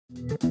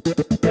We're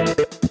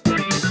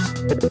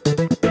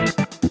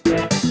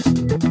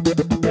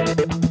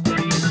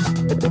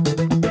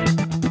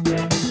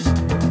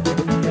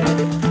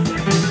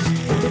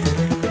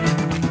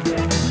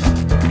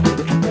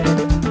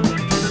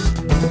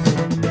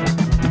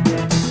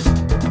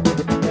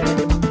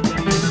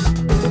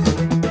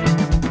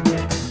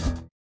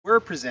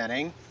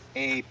presenting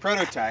a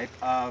prototype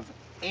of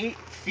 8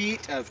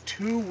 feet of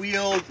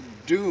two-wheeled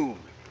doom.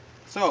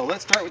 So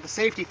let's start with the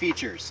safety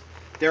features.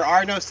 There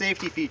are no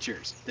safety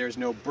features. There's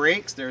no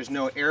brakes, there's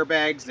no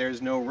airbags,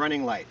 there's no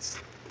running lights.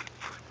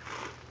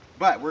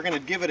 But we're going to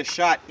give it a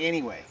shot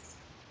anyway.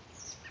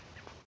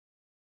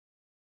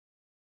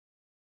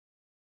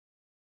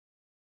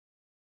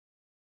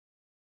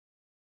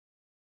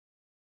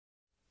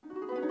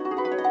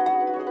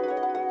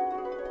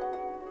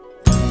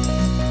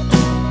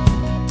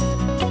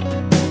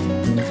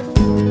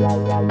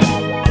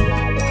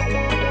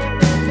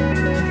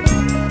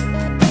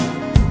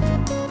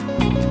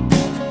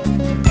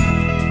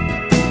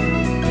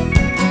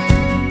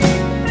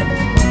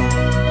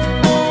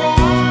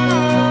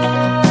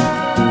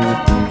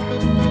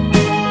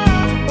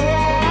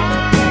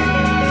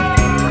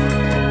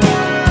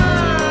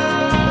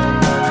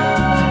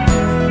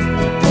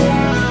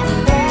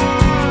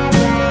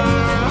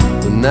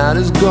 Night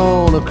is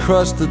gonna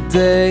crush the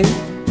day.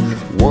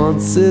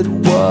 Once it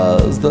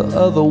was the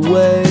other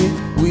way.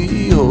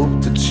 We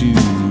hope that you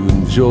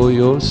enjoy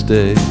your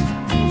stay.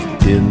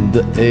 In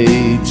the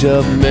age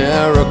of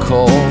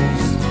miracles,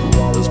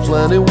 there's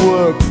plenty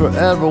work for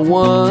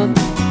everyone.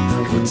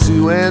 When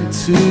 2 and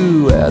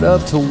 2 add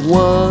up to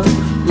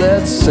 1,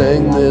 let's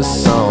sing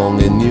this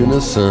song in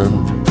unison.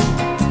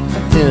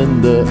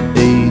 In the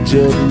age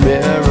of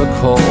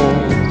miracles.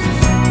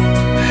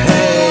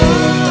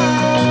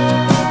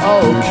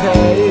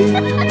 Okay,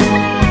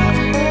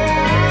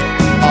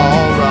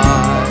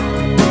 alright.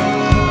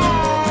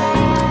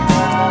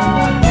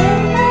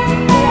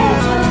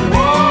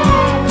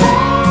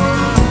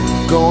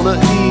 Gonna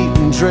eat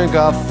and drink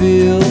our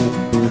fill,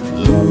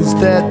 lose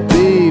that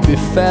baby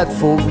fat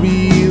for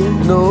real.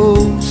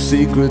 No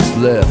secrets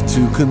left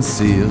to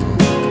conceal.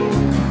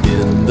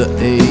 In the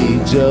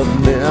age of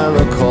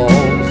miracles,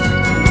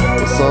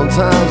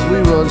 sometimes we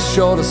run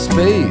short of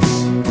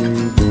space.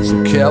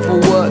 So careful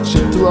what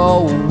you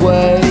throw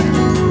away.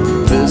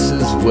 This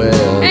is where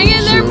hang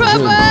in there, Papa!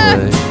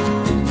 play.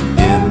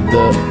 In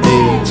the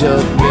age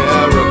of